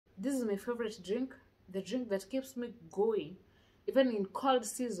This is my favorite drink, the drink that keeps me going. Even in cold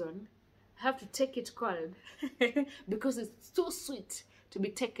season, I have to take it cold because it's too sweet to be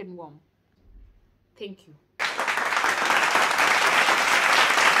taken warm. Thank you.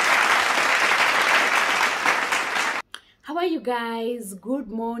 How are you guys? Good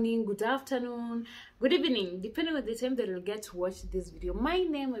morning, good afternoon, good evening, depending on the time that you'll get to watch this video. My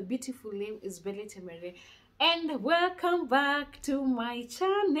beautiful name is Itemere, and welcome back to my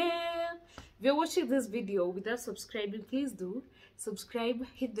channel. If you're watching this video without subscribing, please do subscribe,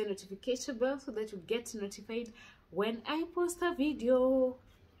 hit the notification bell so that you get notified when I post a video.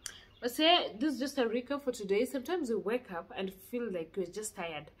 But say this is just a recap for today. Sometimes you wake up and feel like you're just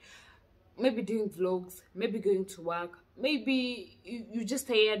tired. Maybe doing vlogs, maybe going to work, maybe you're just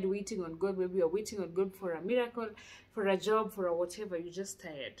tired waiting on God, maybe you're waiting on God for a miracle, for a job, for a whatever, you're just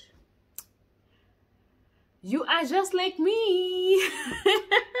tired. You are just like me.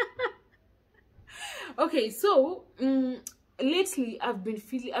 Okay, so lately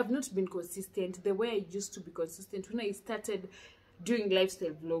I've not been consistent the way I used to be consistent when I started doing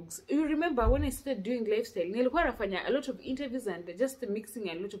lifestyle vlogs. You remember when I started doing lifestyle, nilikuwa nafanya a lot of interviews and just mixing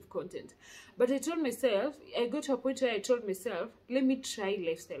a lot of content. But I told myself, I got to a point where I told myself, let me try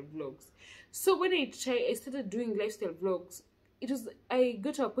lifestyle vlogs. So when I started doing lifestyle vlogs, I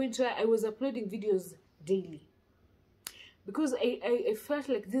got to a point where I was uploading videos daily. Because I felt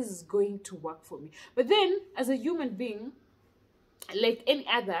like this is going to work for me. But then, as a human being, like any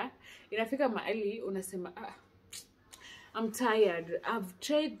other, inafika mahali unasema, I'm tired. I've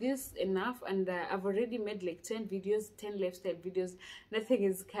tried this enough and I've already made like 10 videos, 10 lifestyle videos. Nothing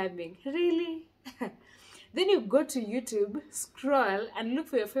is coming. Really? Then you go to YouTube, scroll and look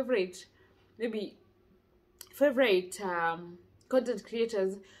for your favorite content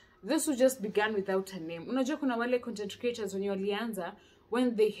creators. Those who just began without a name. Unajua kuna wale content creators when walianza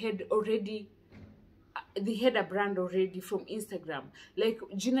when they had a brand already from Instagram. Like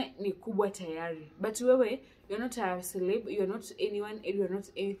jina ni kubwa tayari. But wewe, you're not a celeb, you're not anyone, you're not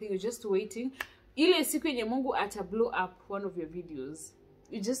anything, you're just waiting. Ile siku yenye Mungu ata blow up one of your videos.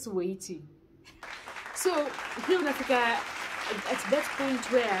 You're just waiting. So, here unafika at that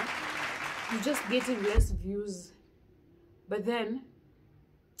point where you're just getting less views. But then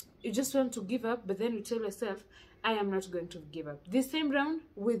you just want to give up, but then you tell yourself, I am not going to give up. This time round,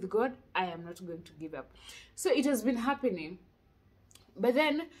 with God, I am not going to give up. So it has been happening. But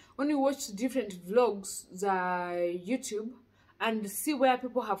then, when you watch different vlogs, YouTube, and see where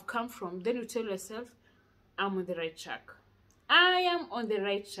people have come from, then you tell yourself, I'm on the right track. I am on the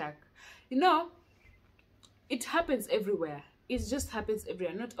right track. You know, it happens everywhere. It just happens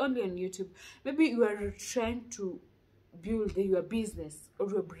everywhere, not only on YouTube. Maybe you are trying to build your business or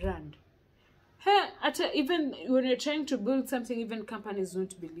your brand. Even when you're trying to build something, even companies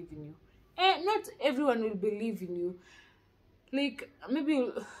won't believe in you. Not everyone will believe in you. Like,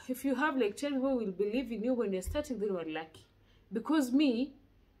 maybe if you have like 10 people will believe in you when you're starting, then you're lucky. Because me,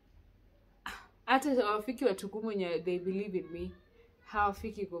 they believe in me.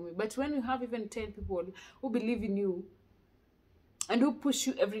 But when you have even 10 people who believe in you and who push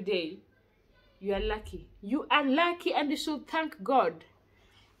you every day, you are lucky. You are lucky and you should thank God.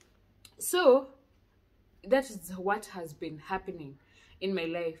 So, that is what has been happening in my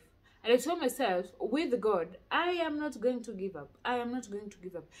life. And I told myself, with God, I am not going to give up. I am not going to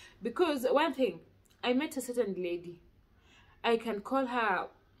give up. Because one thing, I met a certain lady. I can call her,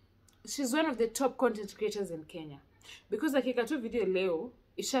 she's one of the top content creators in Kenya. Because akikatu video leo,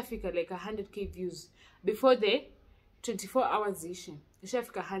 ishafika like 100k views. Before the 24 hours issue,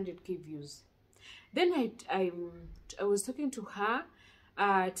 ishafika 100k views. Then I was talking to her,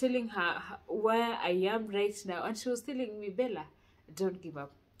 telling her where I am right now, and she was telling me, Bella, don't give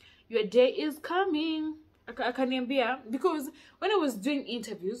up. Your day is coming. Akaniambia, because when I was doing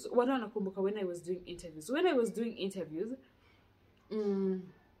interviews, when I was doing interviews,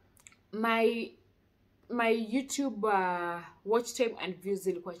 my YouTube watch time and views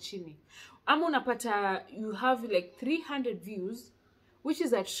zilikuwa chini. Ama unapata you have like 300 views, which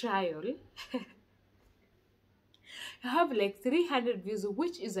is a trial. You have like 300 views,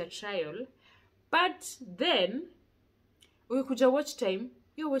 which is a trial. But then, ukikuja watch time,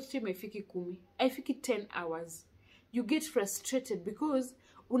 your watch time haifiki 10. Haifiki 10 hours. You get frustrated because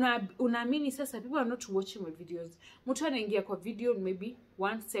unaamini sasa people are not watching my videos. Mtu anaingia kwa video maybe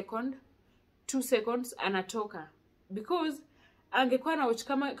 1 second, 2 seconds, anatoka. Because angekuwa na watch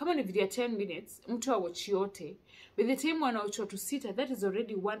kama ni video 10 minutes, mtu watch yote. By the time wana watch watu 6, that is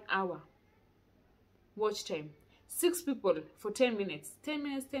already 1 hour watch time. 6 people for 10 minutes. 10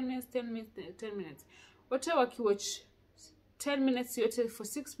 minutes, 10 minutes, 10 minutes, 10 minutes. Watu wakiwatch 10 minutes yote for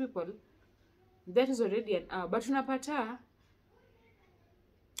 6 people, that is already an hour. But unapata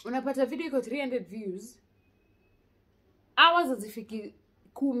video iko 300 views, hours hazifiki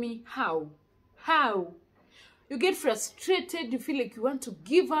 10. How? You get frustrated, you feel like you want to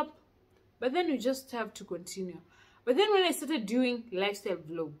give up, but then you just have to continue. But then when I started doing lifestyle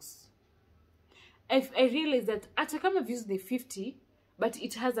vlogs, I realized that hata kama views ni 50, but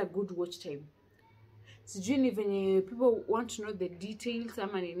it has a good watch time. Sijui ni venye people want to know the details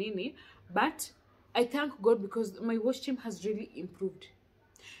ama ni nini, but I thank God because my watch time has really improved.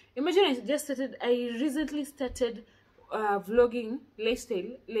 Imagine I recently started vlogging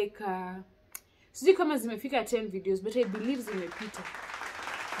lifestyle, like sijui kama zimefika 10 videos, but I believe zimepita.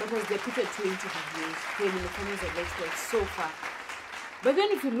 But has depicted 20 videos when nimefanya za lifestyle so far. But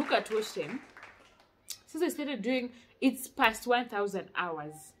then if you look at watch time, since I started doing, it's past 1,000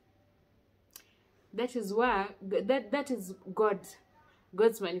 hours. That is why that is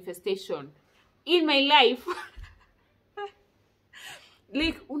God's manifestation in my life.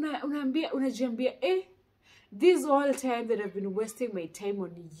 Like unajiambia, this all time that I've been wasting my time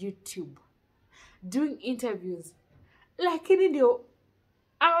on YouTube doing interviews, lakini ndio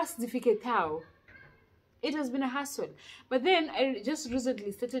hours zifike tao. It has been a hassle. But then I just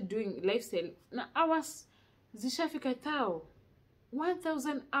recently started doing lifestyle. Na hours zishafika tao.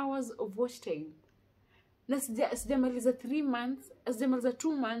 1,000 hours of watch time. Na sijamaliza 3 months, sijamaliza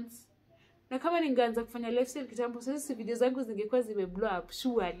 2 months. Na kama ningeanza kufanya lifestyle kitambo, sasa video zangu zingekuwa zime blow up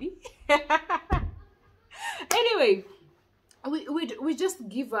surely. Anyway, we just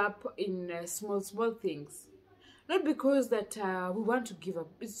give up in small things. Not because that we want to give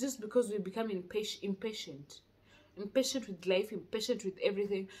up. It's just because we become impatient. Impatient with life, impatient with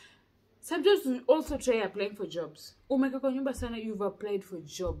everything. Sometimes we also try applying for jobs. Umeka kwa nyumba sana, you've applied for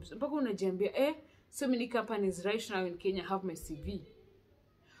jobs. Mpaka unajiambia, so many companies right now in Kenya have my CV.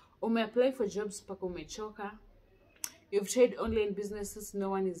 Apply for jobs mpaka umechoka. You've tried online businesses, no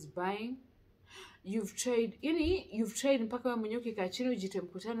one is buying. You've tried mpaka wewe mwenyewe ukikaa chini ujite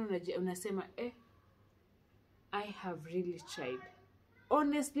mkutano unasema, I have really tried.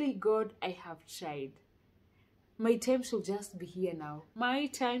 Honestly, God, I have tried. My time should just be here now. My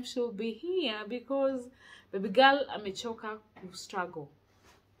time should be here because, baby girl, amechoka ku struggle.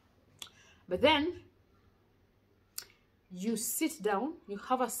 But then, you sit down, you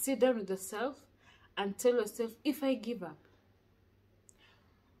have a sit down with yourself and tell yourself, if I give up,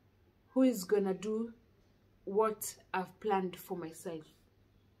 who is gonna do what I've planned for myself?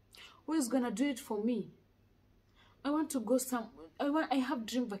 Who is gonna do it for me? I want to go I have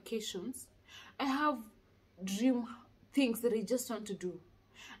dream vacations. I have dream things that I just want to do.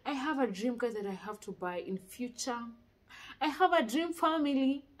 I have a dream car that I have to buy in future. I have a dream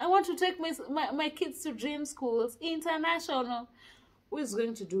family. I want to take my kids to dream schools, international. Who is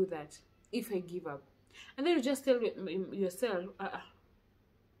going to do that if I give up? And then you just tell yourself,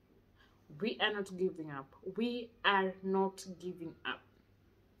 we are not giving up. We are not giving up.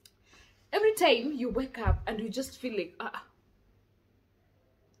 Every time you wake up and you just feel like,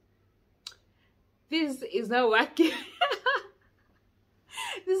 this is not working.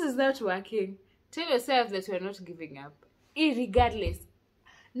 This is not working. Tell yourself that you are not giving up. Irregardless.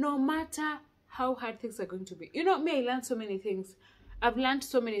 No matter how hard things are going to be. You know, me, I learned so many things. I've learned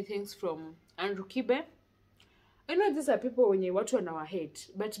so many things from Kibe. I know these are people when you watch on our hate,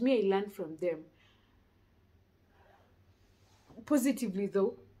 but me, I learned from them. Positively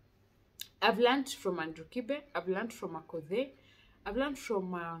though. I've learned from Kibe, I've learned from Akode, I've learned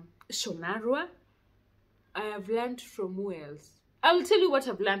from Shonarwa, I have learned from who else? I will tell you what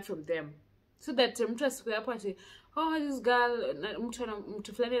I've learned from them. So that mtu asikuwe hapo ati, this girl,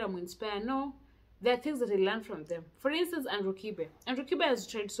 mtu fulani anamuinspire. No, there are things that I learned from them. For instance, Kibe. Kibe has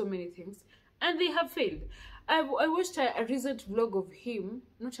tried so many things, and they have failed. I watched a recent vlog of him,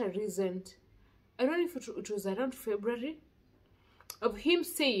 not a recent, I don't know if it was around February, of him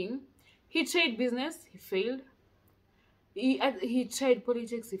saying, he tried business, he failed. He tried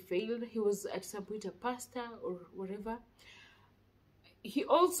politics, he failed. He was at some point a pastor or whatever. He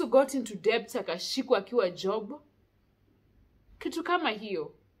also got into debt, akashikwa akiwa job. Kitu kama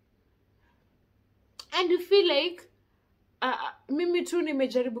hiyo. And you feel like, mimi tu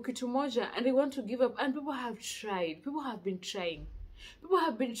nimejaribu kitu moja and I want to give up. And people have tried. People have been trying. People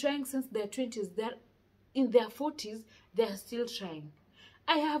have been trying since their 20s. They're in their 40s, they are still trying.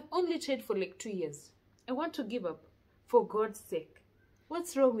 I have only tried for like 2 years. I want to give up. For God's sake.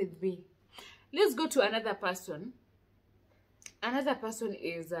 What's wrong with me? Let's go to another person. Another person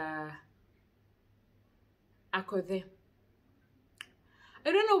is Akode.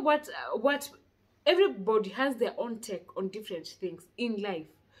 I don't know what everybody has their own take on different things in life.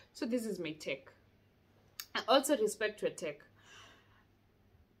 So this is my take. I also respect your take.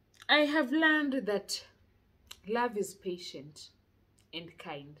 I have learned that love is patient and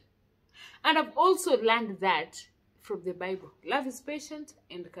kind. And I've also learned that from the Bible. Love is patient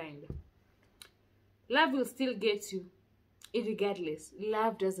and kind. Love will still get you irregardless.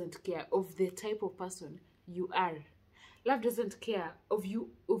 Love doesn't care of the type of person you are. Love doesn't care of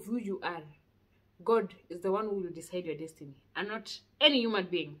who you are. God is the one who will decide your destiny, and not any human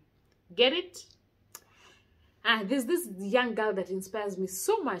being. Get it? There's this young girl that inspires me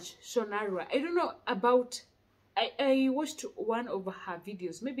so much, Shonarwa. I don't know about... I watched one of her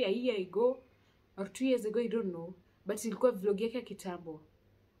videos, maybe a year ago or 2 years ago, I don't know. But ilikuwa vlog yake kitambo.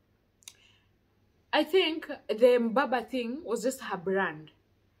 I think the Mbaba thing was just her brand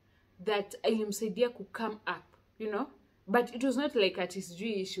that ilimsaidia ku come up, you know? But it was not like artist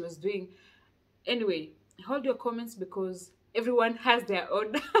G she was doing. Anyway, hold your comments because everyone has their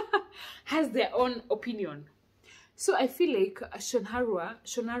own has their own opinion. So I feel like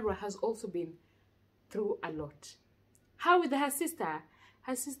Shonarwa has also been through a lot. How with her sister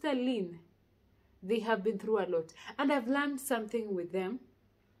Lynn, they have been through a lot. And I've learned something with them.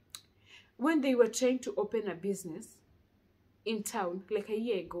 When they were trying to open a business in town, like a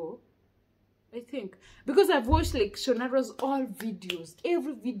year ago, I think. Because I've watched like Shonarwa's all videos,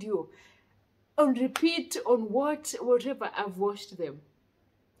 every video, on repeat, on whatever, I've watched them.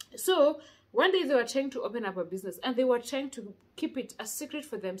 So, one day they were trying to open up a business and they were trying to keep it a secret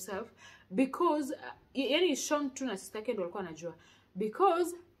for themselves because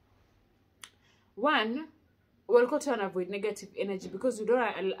because one, walikuwa tu avoid negative energy because you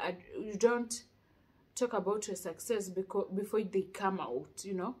don't talk about your success before they come out,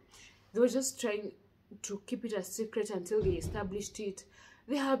 you know. They were just trying to keep it a secret until they established it.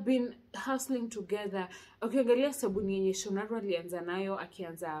 They have been hustling together. Ukiangalia sabuni yenye Shonarwa alianza nayo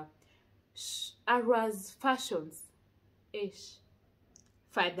akianza Arwa's Fashions.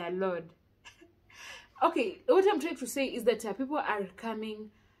 Father Lord. Okay, what I'm trying to say is that people are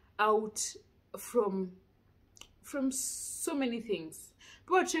coming out from so many things.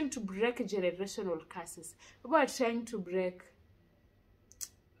 People are trying to break generational curses. People are trying to break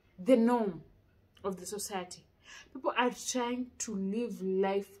the norm of the society. People are trying to live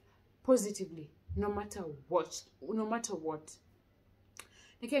life positively, no matter what.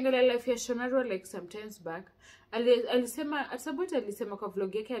 Nikiangalia life ya Shonarwa like sometimes back, alisema, at some point alisema kwa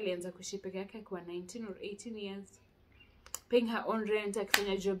vlog yake alianza kuishi peke yake kwa 19 or 18 years. Paying her own rent,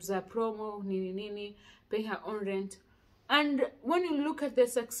 akifanya jobs za promo, nini, paying her own rent. And when you look at their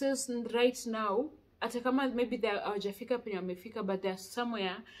success right now, ata kama maybe they hawajafika penye wamefika, but they're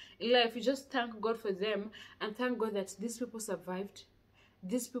somewhere in life, you just thank God for them and thank God that these people survived.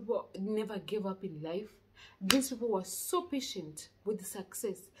 These people never gave up in life. These people were so patient with the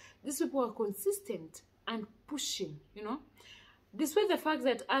success. These people were consistent and pushing, you know. Despite the fact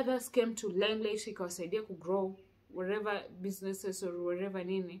that others came to limelight, ikawasaidia to grow wherever businesses or wherever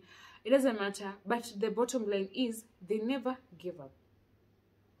nini, it doesn't matter. But the bottom line is they never give up.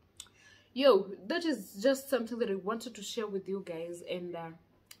 Yo, that is just something that I wanted to share with you guys. And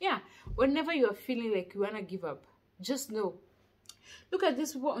yeah, whenever you are feeling like you want to give up, just know. Look at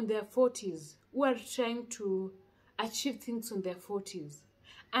these people in their 40s who are trying to achieve things in their 40s.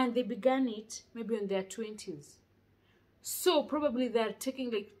 And they began it maybe in their 20s. So probably they're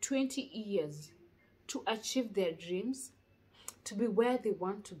taking like 20 years to achieve their dreams, to be where they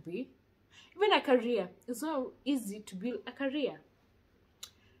want to be. Even a career, it's not easy to build a career.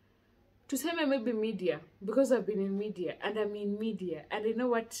 To say maybe media, because I've been in media and I'm in media and I know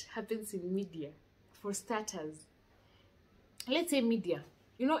what happens in media. For starters, let's say media.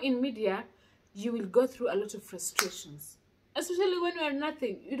 You know, in media, you will go through a lot of frustrations. Especially when you are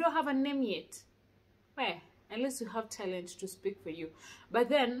nothing. You don't have a name yet. Well, unless you have talent to speak for you. But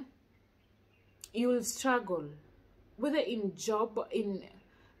then, you will struggle. Whether in job,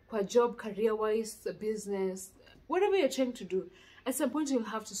 career-wise, business, whatever you're trying to do. At some point, you'll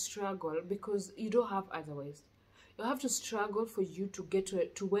have to struggle because you don't have otherwise. You have to struggle for you to get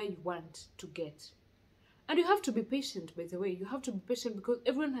to where you want to get. And you have to be patient, by the way. You have to be patient because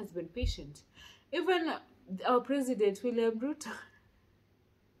everyone has been patient. Even our President, William Ruto.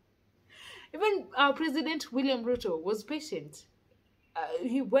 Even our President, William Ruto, was patient.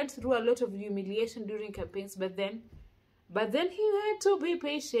 He went through a lot of humiliation during campaigns, but then he had to be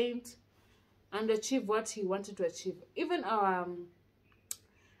patient and achieve what he wanted to achieve. Even our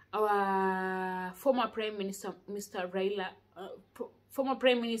former Prime Minister, Mr. Raila, former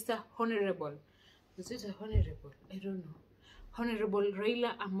Prime Minister, Honorable, is it a Honorable? I don't know. Honorable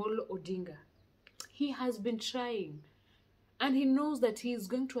Raila Amolo Odinga. He has been trying, and he knows that he is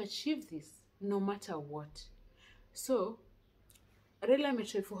going to achieve this no matter what. So Rela may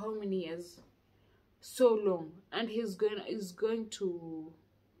try for how many years? So long, and he's going to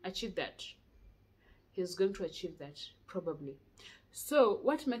achieve that. He's going to achieve that, probably. So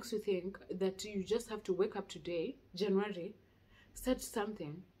what makes you think that you just have to wake up today, January, start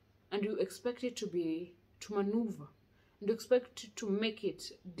something, and you expect it to maneuver, and you expect it to make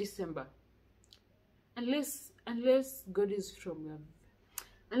it December? Unless God is from you.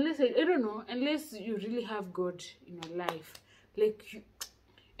 Unless, I don't know, unless you really have God in your life. Like,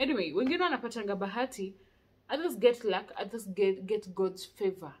 anyway, wengine wanapatanga bahati, others get luck, others get God's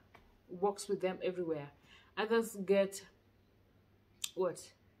favor, works with them everywhere. Others get what?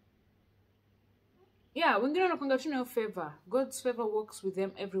 Yeah, wengine wanapanga tu na favor. God's favor works with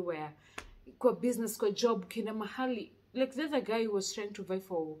them everywhere. Kwa business, kwa job, kina mahali. Like, there's a guy who was trying to vie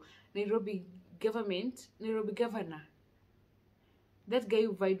for Nairobi governor. That guy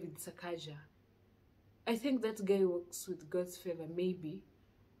who vied with Sakaja. I think that guy works with God's favor, maybe.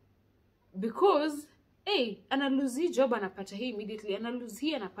 Because, hey, analuzi job anapata hii immediately.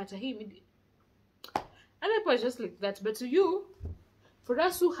 Analuzi anapata hii immediately. And people are just like that. But to you, for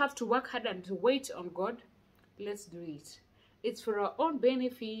us who have to work hard and to wait on God, let's do it. It's for our own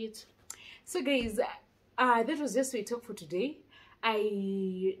benefit. So guys, that was just a talk for today.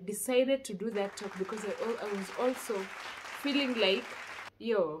 I decided to do that talk because I was also feeling like,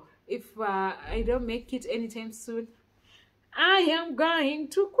 yo, if I don't make it anytime soon, I am going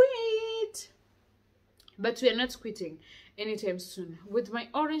to quit. But we are not quitting anytime soon. With my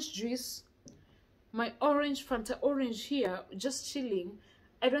orange juice, my orange Fanta orange here, just chilling,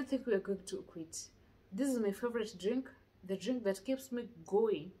 I don't think we are going to quit. This is my favorite drink, the drink that keeps me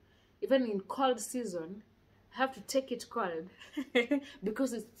going. Even in cold season, I have to take it cold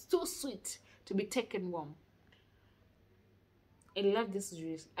because it's too sweet to be taken warm. I love this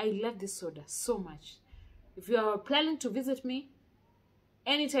juice. I love this soda so much. If you are planning to visit me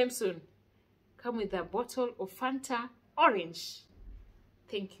anytime soon, come with a bottle of Fanta orange.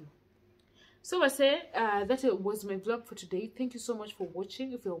 Thank you. So I say that was my vlog for today. Thank you so much for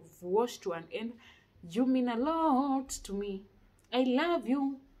watching. If you've watched to an end, you mean a lot to me. I love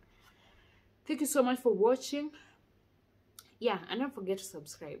you. Thank you so much for watching. Yeah, and don't forget to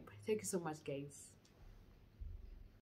subscribe. Thank you so much, guys.